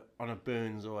edge on a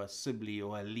Burns or a Sibley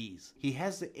or a Lees. He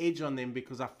has the edge on them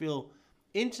because I feel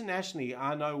internationally,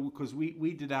 I know because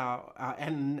we did our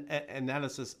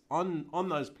analysis on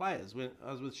those players when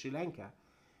I was with Sri Lanka,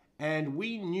 and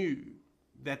we knew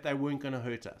that they weren't going to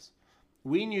hurt us.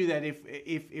 We knew that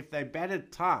if they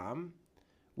batted time,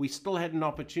 we still had an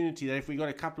opportunity that if we got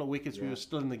a couple of wickets, we were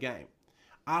still in the game.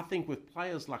 I think with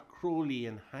players like Crawley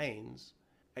and Haynes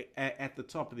at the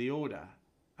top of the order,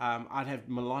 I'd have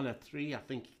Milan at 3. I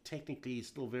think technically he's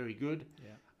still very good.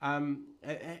 Yeah.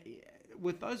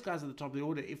 With those guys at the top of the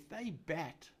order, if they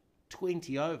bat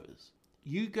 20 overs,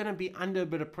 you're going to be under a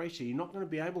bit of pressure. You're not going to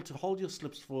be able to hold your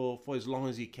slips for as long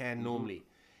as you can normally.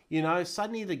 You know,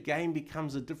 suddenly the game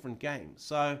becomes a different game.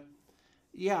 So,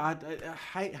 yeah,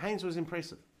 Haynes was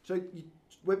impressive. So you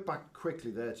went back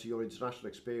quickly there to your international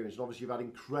experience. And obviously you've had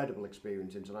incredible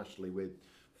experience internationally with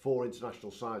 4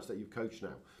 international sides that you've coached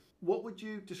now. What would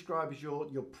you describe as your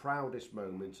proudest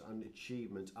moment and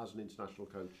achievement as an international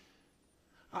coach?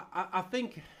 I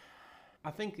think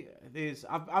there's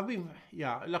I've been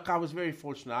look, I was very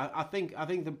fortunate. I think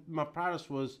my proudest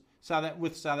was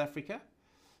with South Africa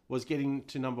was getting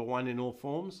to number 1 in all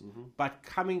forms, but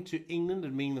coming to England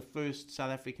and being the first South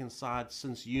African side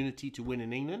since Unity to win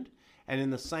in England, and in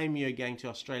the same year going to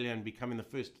Australia and becoming the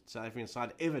first South African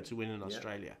side ever to win in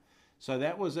Australia. So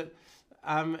that was it.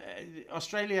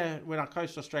 Australia, when I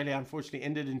coached Australia, unfortunately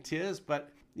ended in tears, but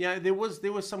there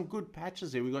was some good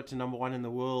patches there. We got to number 1 in the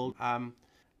world.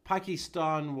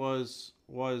 Pakistan was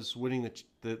winning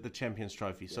the Champions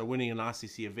Trophy, so winning an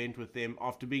ICC event with them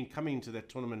after coming into that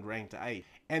tournament ranked 8,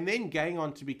 and then going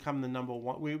on to become the number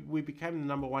 1. We became the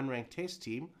number 1 ranked Test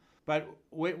team, but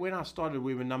when I started,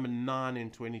 we were number 9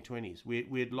 in 2020s.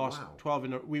 We had lost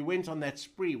 12 we went on that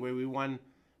spree where we won,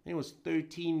 I think it was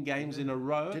 13 games in a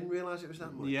row. Didn't realise it was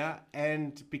that much. Yeah,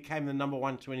 and became the number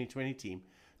 1 2020 team.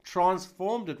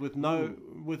 Transformed it with no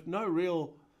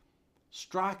real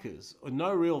strikers or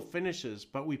no real finishers,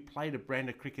 but we played a brand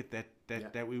of cricket that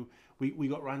we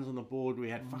got runs on the board. We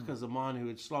had Fakhar Zaman who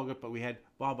would slog it, but we had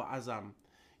Babar Azam.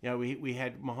 We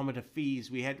had Mohammed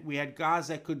Hafiz. We had guys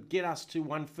that could get us to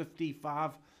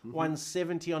 155,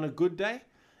 170 on a good day,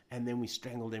 and then we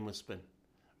strangled them with spin.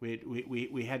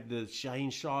 We had the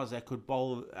Shaheen Shahs that could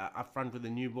bowl up front with a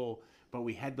new ball, but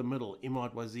we had the middle,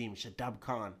 Imad Wasim, Shadab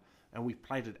Khan, and we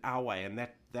played it our way, and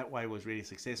that way was really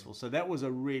successful. So that was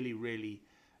a really, really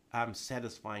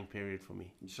satisfying period for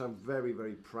me. You sound very,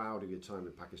 very proud of your time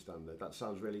in Pakistan there. That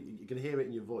sounds really, you can hear it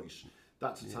in your voice.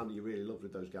 That's the time that you really loved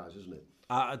with those guys, isn't it?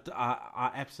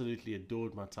 I absolutely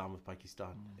adored my time with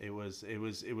Pakistan. It was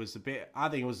the best. I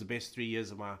think it was the best 3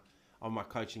 years of my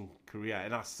coaching career,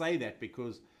 and I say that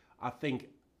because I think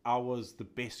I was the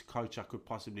best coach I could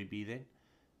possibly be then.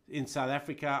 In South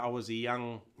Africa, I was a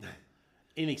young,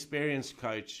 inexperienced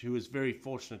coach who was very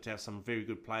fortunate to have some very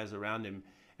good players around him.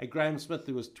 And Graham Smith,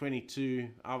 who was 22,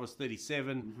 I was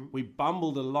 37. We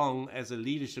bumbled along as a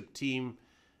leadership team,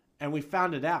 and we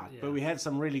found it out. But we had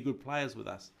some really good players with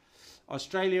us.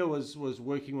 Australia was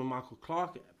working with Michael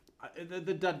Clark.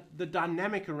 The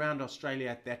dynamic around Australia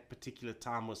at that particular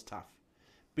time was tough.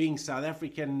 Being South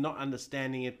African, not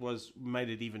understanding it made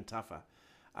it even tougher.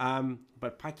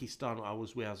 But Pakistan, I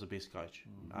was the best coach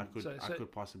I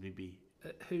could possibly be.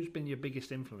 Who's been your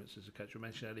biggest influence as a coach? You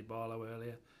mentioned Eddie Barlow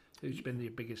earlier. Who's been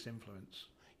your biggest influence?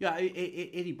 Yeah,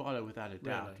 Eddie Barlow, without a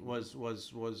doubt, was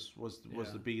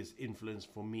the biggest influence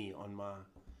for me on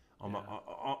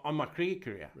my cricket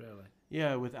career. Really?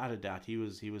 Yeah, without a doubt, he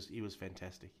was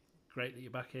fantastic. Great that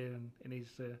you're back here in his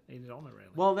honour, really.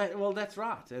 Well, that's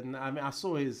right. And I mean, I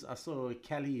saw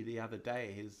Kelly the other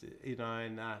day.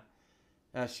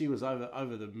 She was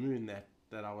over the moon that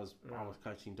I was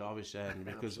coaching Derbyshire, and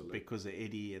because of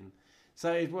Eddie, and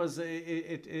so it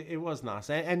was nice,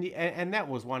 and that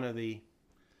was one of the.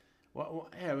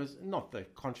 It was not the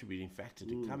contributing factor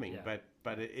to coming,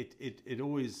 but it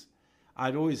always.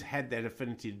 I'd always had that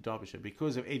affinity to Derbyshire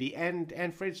because of Eddie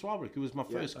and Fred Swarbrick, who was my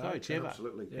first coach ever.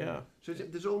 Absolutely, yeah. So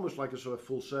there's almost like a sort of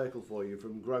full circle for you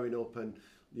from growing up and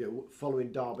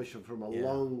following Derbyshire from a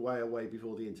long way away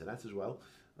before the internet as well,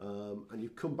 and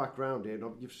you've come back round here and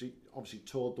you've obviously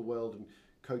toured the world and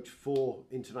coached 4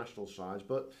 international sides.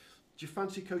 But do you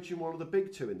fancy coaching one of the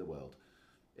big 2 in the world,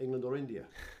 England or India?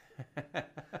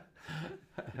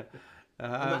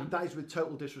 That is with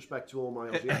total disrespect to all my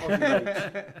Aussie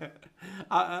mates.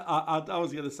 I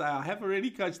was going to say, I have already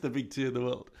coached the big 2 in the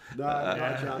world. No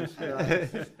chance.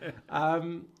 Yeah.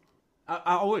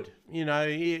 I would,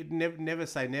 never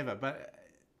say never. But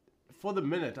for the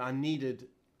minute, I needed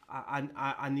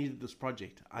this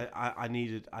project. I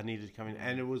needed to come in,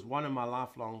 and it was one of my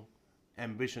lifelong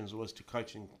ambitions was to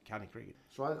coach in county cricket.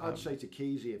 So I'd say to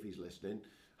Keezy, if he's listening,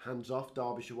 hands off.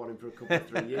 Derbyshire won him for a couple of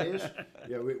 3 years.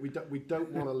 We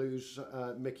don't want to lose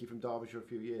Mickey from Derbyshire a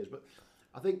few years. But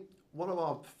I think one of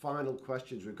our final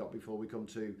questions we've got before we come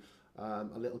to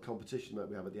a little competition that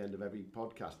we have at the end of every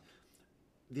podcast.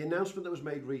 The announcement that was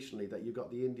made recently that you've got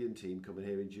the Indian team coming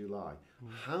here in July.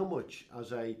 How much,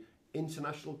 as a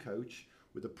international coach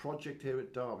with a project here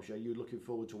at Derbyshire, are you looking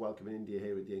forward to welcoming India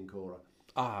here at the Incora?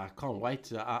 I can't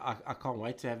wait. I can't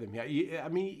wait to have them here.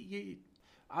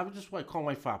 I can't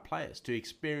wait for our players to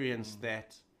experience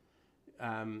that.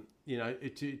 To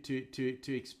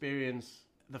experience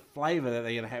the flavour that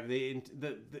they're going to have, the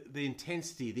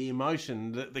intensity, the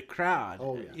emotion, the crowd.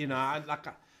 Oh yeah.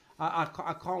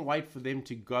 I can't wait for them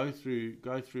to go through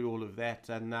all of that,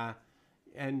 they're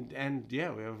going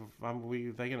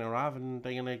to arrive and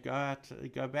they're going to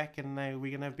go back and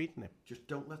we're going to have beaten them. Just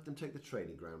don't let them take the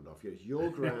training ground off you. It's your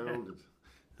ground.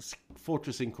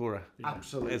 Fortress Incora.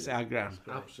 Absolutely. It's our ground.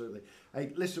 Absolutely.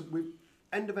 Hey, listen,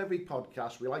 end of every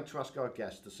podcast, we like to ask our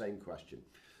guests the same question.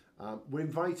 We're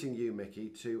inviting you, Mickey,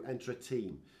 to enter a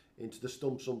team into the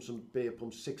Stump Sumps and Beer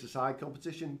Pumps 6-a-side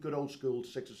competition, good old school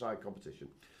 6-a-side competition.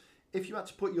 If you had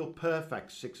to put your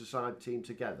perfect 6-a-side team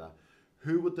together,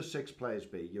 who would the 6 players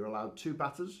be? You're allowed 2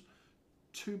 batters,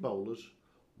 2 bowlers,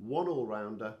 1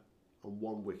 all-rounder and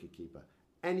 1 wicket-keeper.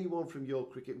 Anyone from your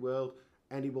cricket world,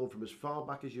 anyone from as far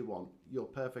back as you want, your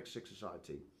perfect 6-a-side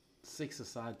team.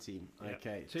 6-a-side team,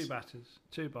 okay. 2 batters,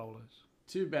 2 bowlers.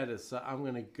 2 batters, so I'm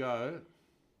going to go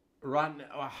right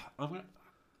now.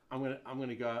 I'm going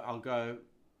to go. I'll go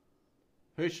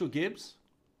Herschel Gibbs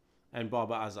and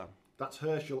Baba Azam. That's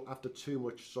Herschel after too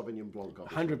much Sauvignon Blanc.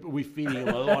 100. We're feeding him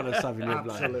a lot of Sauvignon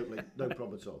Blanc. Absolutely, no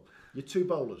problem at all. Your 2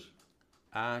 bowlers.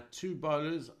 2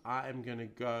 bowlers. I am going to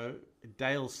go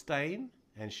Dale Steyn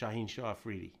and Shaheen Shah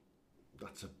Afridi.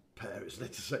 That's a pair, isn't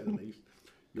it, to say the least?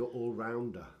 Your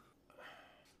all-rounder.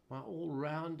 My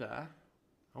all-rounder.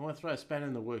 I want to throw a spanner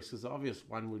in the works because the obvious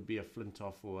one would be a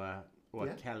Flintoff or a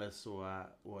Callis or a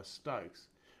Stokes.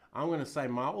 I'm going to say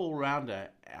my all-rounder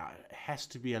has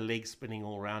to be a leg-spinning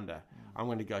all-rounder. I'm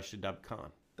going to go Shadab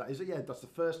Khan. That is it, yeah. That's the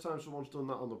first time someone's done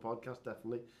that on the podcast,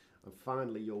 definitely. And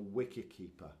finally, your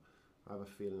wicket-keeper. I have a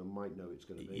feeling I might know it's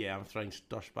going to be. Yeah, I'm throwing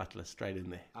Josh Butler straight in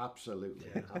there. Absolutely,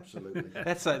 absolutely.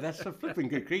 That's a flipping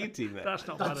good cricket team. That's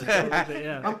not bad at all, is it?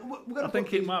 Yeah. I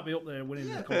think it might be up there winning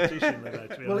the competition.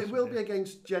 Well, it will be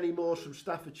against Jenny Morse from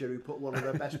Staffordshire, who put one of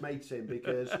her best mates in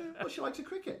because she likes a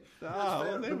cricket.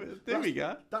 There we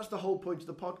go. That's the whole point of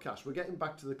the podcast. We're getting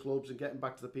back to the clubs and getting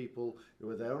back to the people who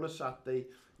are there on a Saturday.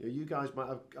 You guys might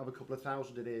have a couple of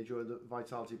thousand in here during the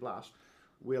Vitality Blast.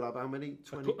 We'll have how many?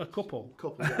 20? A couple.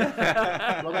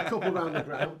 Yeah. We'll have a couple around the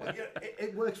ground. But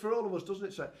it works for all of us, doesn't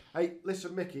it? So, hey,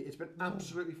 listen, Mickey, it's been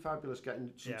absolutely fabulous getting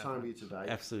some time with you today.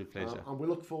 Absolute pleasure. And we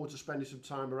look forward to spending some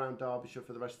time around Derbyshire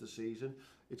for the rest of the season.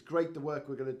 It's great the work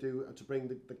we're going to do to bring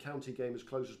the county game as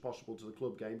close as possible to the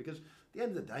club game, because at the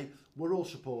end of the day, we're all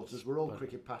supporters, we're all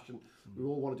cricket passion, we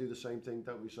all want to do the same thing,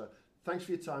 don't we? So thanks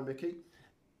for your time, Mickey.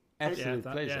 Absolute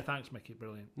pleasure. Yeah, thanks, Mickey.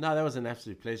 Brilliant. No, that was an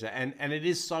absolute pleasure, and it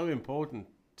is so important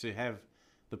to have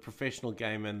the professional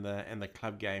game and the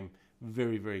club game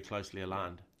very, very closely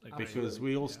aligned, because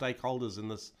we're all stakeholders in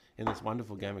this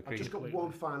wonderful game of cricket. I've just got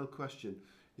one final question.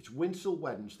 It's Winsell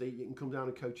Wednesday. You can come down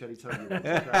and coach any time you want.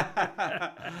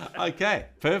 Okay,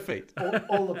 perfect.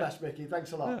 All the best, Mickey.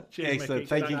 Thanks a lot. Cheers, excellent. Mickey.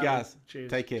 Thank you, guys.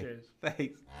 Cheers. Take care. Cheers.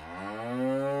 Thanks.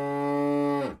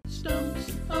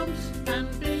 Stumps, umps,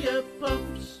 and beer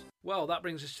pumps. Well, that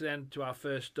brings us to the end to our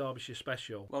first Derbyshire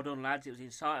special. Well done, lads. It was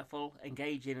insightful,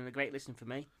 engaging, and a great listen for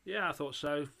me. Yeah, I thought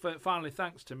so. Finally,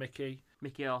 thanks to Mickey.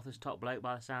 Mickey Arthur's top bloke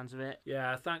by the sounds of it.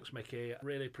 Yeah, thanks, Mickey. I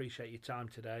really appreciate your time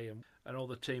today and all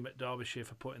the team at Derbyshire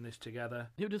for putting this together.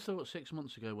 Who'd have thought 6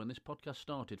 months ago, when this podcast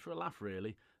started, for a laugh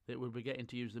really, that we'd be getting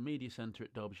to use the media centre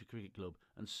at Derbyshire Cricket Club,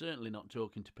 and certainly not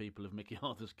talking to people of Mickey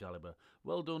Arthur's calibre.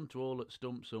 Well done to all at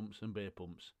Stumps, Umps and Beer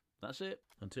Pumps. That's it.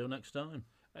 Until next time.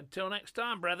 Until next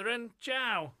time, brethren.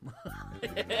 Ciao.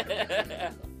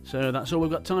 So that's all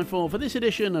we've got time for this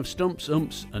edition of Stumps,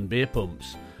 Umps and Beer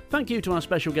Pumps. Thank you to our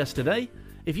special guest today.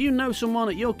 If you know someone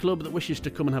at your club that wishes to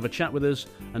come and have a chat with us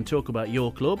and talk about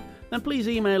your club, then please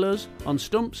email us on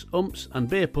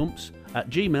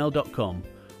stumpsumpsandbeerpumps@gmail.com.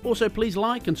 Also, please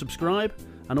like and subscribe,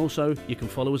 and also you can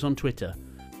follow us on Twitter.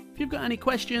 If you've got any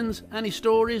questions, any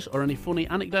stories or any funny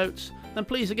anecdotes, then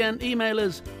please again email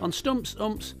us on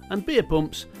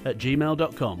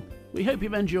stumpsumpsandbeerpumps@gmail.com. We hope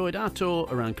you've enjoyed our tour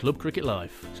around club cricket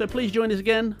life. So please join us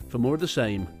again for more of the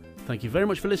same. Thank you very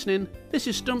much for listening. This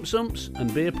is Stumps, Umps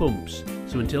and Beer Pumps.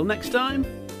 So until next time,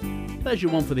 there's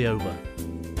your one for the over.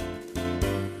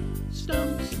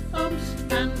 Stumps, Umps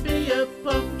and Beer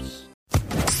Pumps.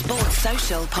 Sports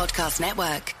Social Podcast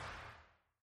Network.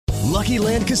 Lucky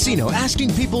Land Casino,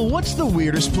 asking people, what's the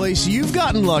weirdest place you've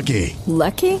gotten lucky?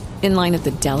 Lucky? In line at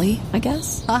the deli, I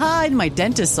guess? Aha, in my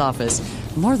dentist's office.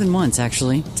 More than once,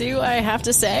 actually. Do I have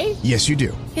to say? Yes, you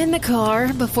do. In the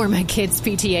car before my kids'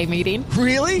 PTA meeting.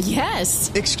 Really? Yes.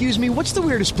 Excuse me, what's the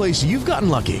weirdest place you've gotten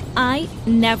lucky? I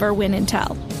never win and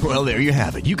tell. Well, there you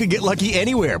have it. You can get lucky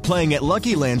anywhere, playing at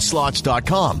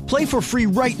LuckyLandSlots.com. Play for free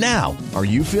right now. Are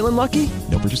you feeling lucky?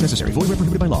 No purchase necessary. Void where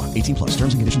prohibited by law. 18+.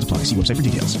 Terms and conditions apply. See website for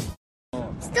details.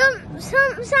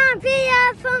 Stumps and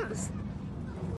Beer Pumps.